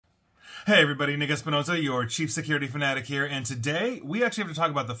Hey everybody, Nick Espinosa, your Chief Security Fanatic here, and today we actually have to talk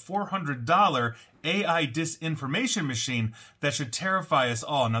about the $400 AI Disinformation Machine that should terrify us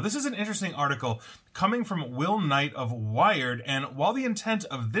all. Now, this is an interesting article coming from Will Knight of Wired, and while the intent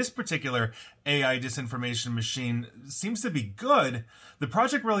of this particular AI Disinformation Machine seems to be good, the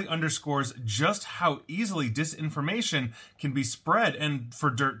project really underscores just how easily disinformation can be spread and for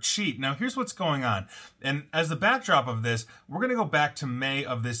dirt cheap. Now, here's what's going on. And as the backdrop of this, we're going to go back to May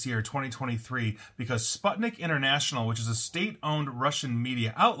of this year, 2023, because Sputnik International, which is a state-owned Russian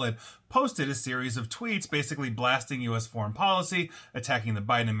media outlet, posted a series of tweets basically blasting U.S. foreign policy, attacking the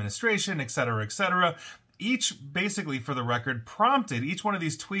Biden administration, etc., etc. Each, basically, for the record, each one of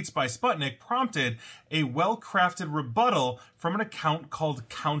these tweets by Sputnik prompted a well-crafted rebuttal from an account called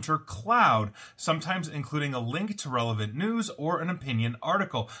CounterCloud, sometimes including a link to relevant news or an opinion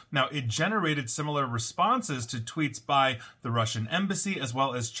article. Now, it generated similar responses to tweets by the Russian embassy as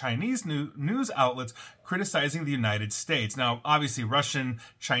well as Chinese news outlets criticizing the United States. Now, obviously, Russian,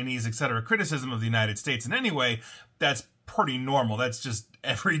 Chinese, etc. criticism of the United States in any way, that's pretty normal. That's just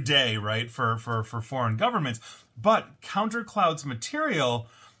every day, right, for foreign governments. But CounterCloud's material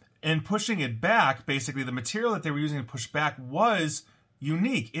and pushing it back, basically the material that they were using to push back was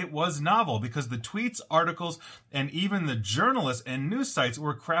unique. It was novel because the tweets, articles, and even the journalists and news sites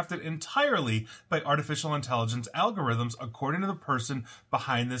were crafted entirely by artificial intelligence algorithms, according to the person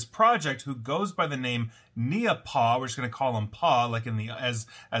behind this project, who goes by the name Neapaw. We're just going to call him Paw, like in the as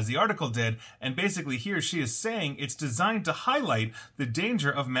the article did. And basically, he or she is saying it's designed to highlight the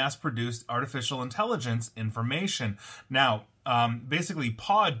danger of mass-produced artificial intelligence information. Now, basically,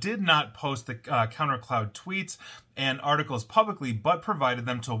 Paw did not post the CounterCloud tweets and articles publicly, but provided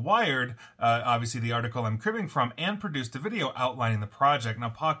them to Wired, obviously the article I'm cribbing from, and produced a video outlining the project. Now,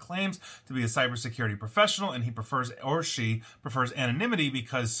 Paw claims to be a cybersecurity professional, and he prefers, or she prefers, anonymity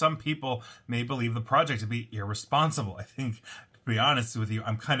because some people may believe the project to be irresponsible. I think, to be honest with you,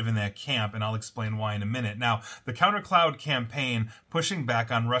 I'm kind of in that camp, and I'll explain why in a minute. Now, the CounterCloud campaign pushing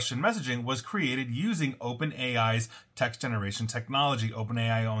back on Russian messaging was created using OpenAI's text generation technology.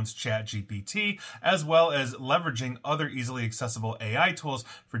 OpenAI owns ChatGPT, as well as leveraging other easily accessible AI tools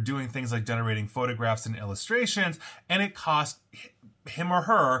for doing things like generating photographs and illustrations, and it cost him or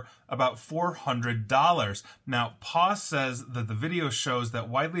her about $400. Now, Paw says that the video shows that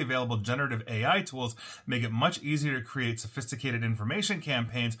widely available generative AI tools make it much easier to create sophisticated information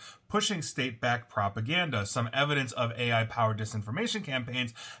campaigns pushing state-backed propaganda. Some evidence of AI-powered disinformation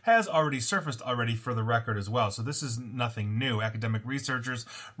campaigns has already surfaced for the record as well. So this is nothing new. Academic researchers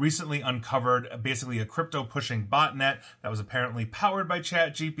recently uncovered basically a crypto-pushing botnet that was apparently powered by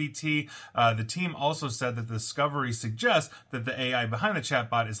ChatGPT. The team also said that the discovery suggests that the AI behind the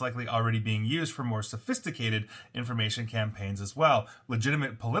chatbot is likely already being used for more sophisticated information campaigns as well.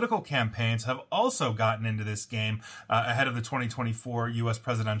 Legitimate political campaigns have also gotten into this game ahead of the 2024 U.S.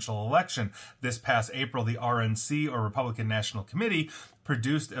 presidential election. This past April, the RNC, or Republican National Committee,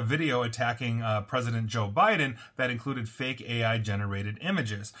 produced a video attacking President Joe Biden that included fake AI-generated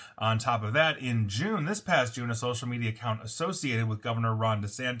images. On top of that, in June, this past June, a social media account associated with Governor Ron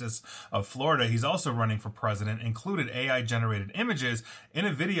DeSantis of Florida, he's also running for president, included AI-generated images in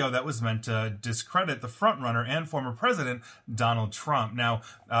a video that was meant to discredit the frontrunner and former president, Donald Trump. Now,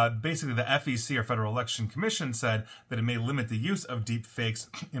 basically, the FEC, or Federal Election Commission, said that it may limit the use of deep fakes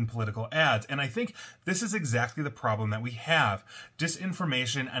in political ads. And I think this is exactly the problem that we have.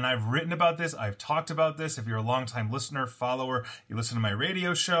 Disinformation, and I've written about this, I've talked about this. If you're a longtime listener, follower, you listen to my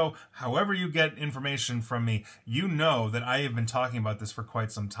radio show, however you get information from me, you know that I have been talking about this for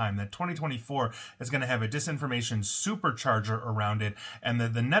quite some time, that 2024 is going to have a disinformation supercharger around it, and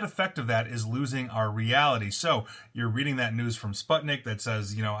the net effect of that is losing our reality. So you're reading that news from Sputnik that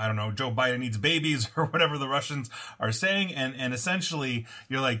says, I don't know, Joe Biden needs babies or whatever the Russians are saying, and essentially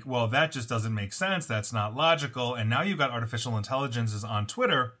you're like, well, that just doesn't make sense, that's not logical, and now you've got artificial intelligences on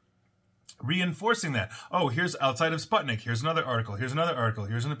Twitter reinforcing that. Oh, here's outside of Sputnik, here's another article, here's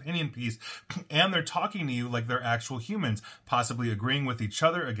an opinion piece, and they're talking to you like they're actual humans, possibly agreeing with each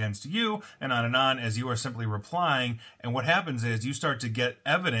other against you, and on as you are simply replying. And what happens is you start to get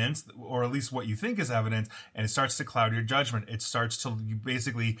evidence, or at least what you think is evidence, and it starts to cloud your judgment. It starts to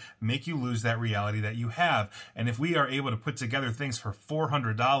basically make you lose that reality that you have. And if we are able to put together things for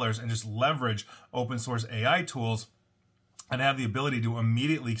 $400 and just leverage open source AI tools, and have the ability to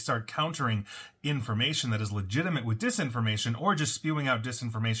immediately start countering information that is legitimate with disinformation, or just spewing out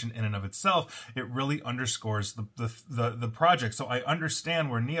disinformation in and of itself, it really underscores the project. So I understand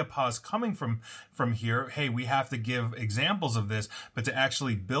where Neapa is coming from here. Hey, we have to give examples of this, but to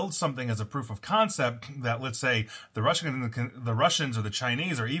actually build something as a proof of concept that, let's say, the Russians or the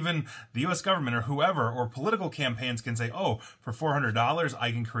Chinese or even the U.S. government or whoever or political campaigns can say, oh, for $400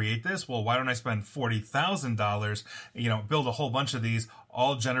 I can create this. Well, why don't I spend $40,000? Build a whole bunch of these,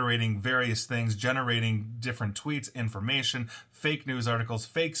 all generating various things, generating different tweets, information, fake news articles,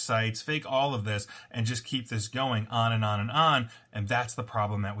 fake sites, fake all of this, and just keep this going on and on and on. And that's the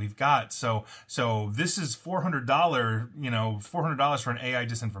problem that we've got. So this is $400, $400 for an AI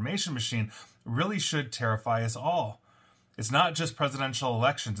disinformation machine really should terrify us all. It's not just presidential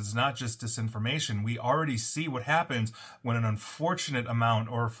elections. It's not just disinformation. We already see what happens when an unfortunate amount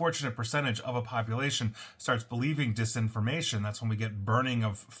or a fortunate percentage of a population starts believing disinformation. That's when we get burning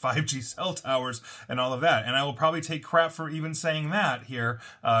of 5G cell towers and all of that. And I will probably take crap for even saying that here,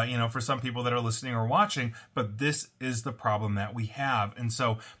 for some people that are listening or watching, but this is the problem that we have. And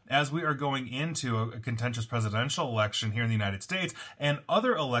so as we are going into a contentious presidential election here in the United States and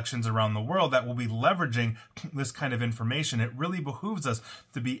other elections around the world that will be leveraging this kind of information, it really behooves us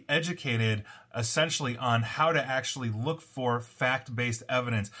to be educated essentially on how to actually look for fact-based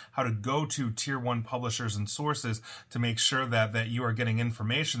evidence, how to go to tier 1 publishers and sources to make sure that you are getting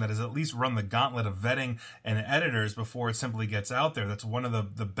information that has at least run the gauntlet of vetting and editors before it simply gets out there. That's one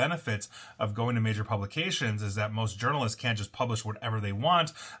of the benefits of going to major publications, is that most journalists can't just publish whatever they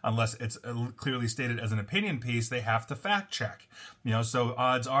want unless it's clearly stated as an opinion piece. They have to fact check. So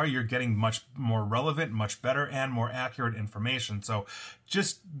odds are you're getting much more relevant, much better, and more accurate information. So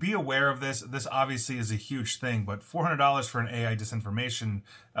just be aware of this. This obviously is a huge thing, but $400 for an AI disinformation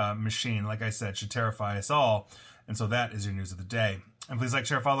machine, like I said, should terrify us all. And so that is your news of the day. And please like,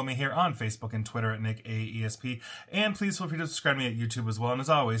 share, follow me here on Facebook and Twitter at Nick AESP. And please feel free to subscribe to me at YouTube as well. And as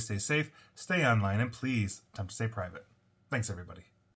always, stay safe, stay online, and please attempt to stay private. Thanks, everybody.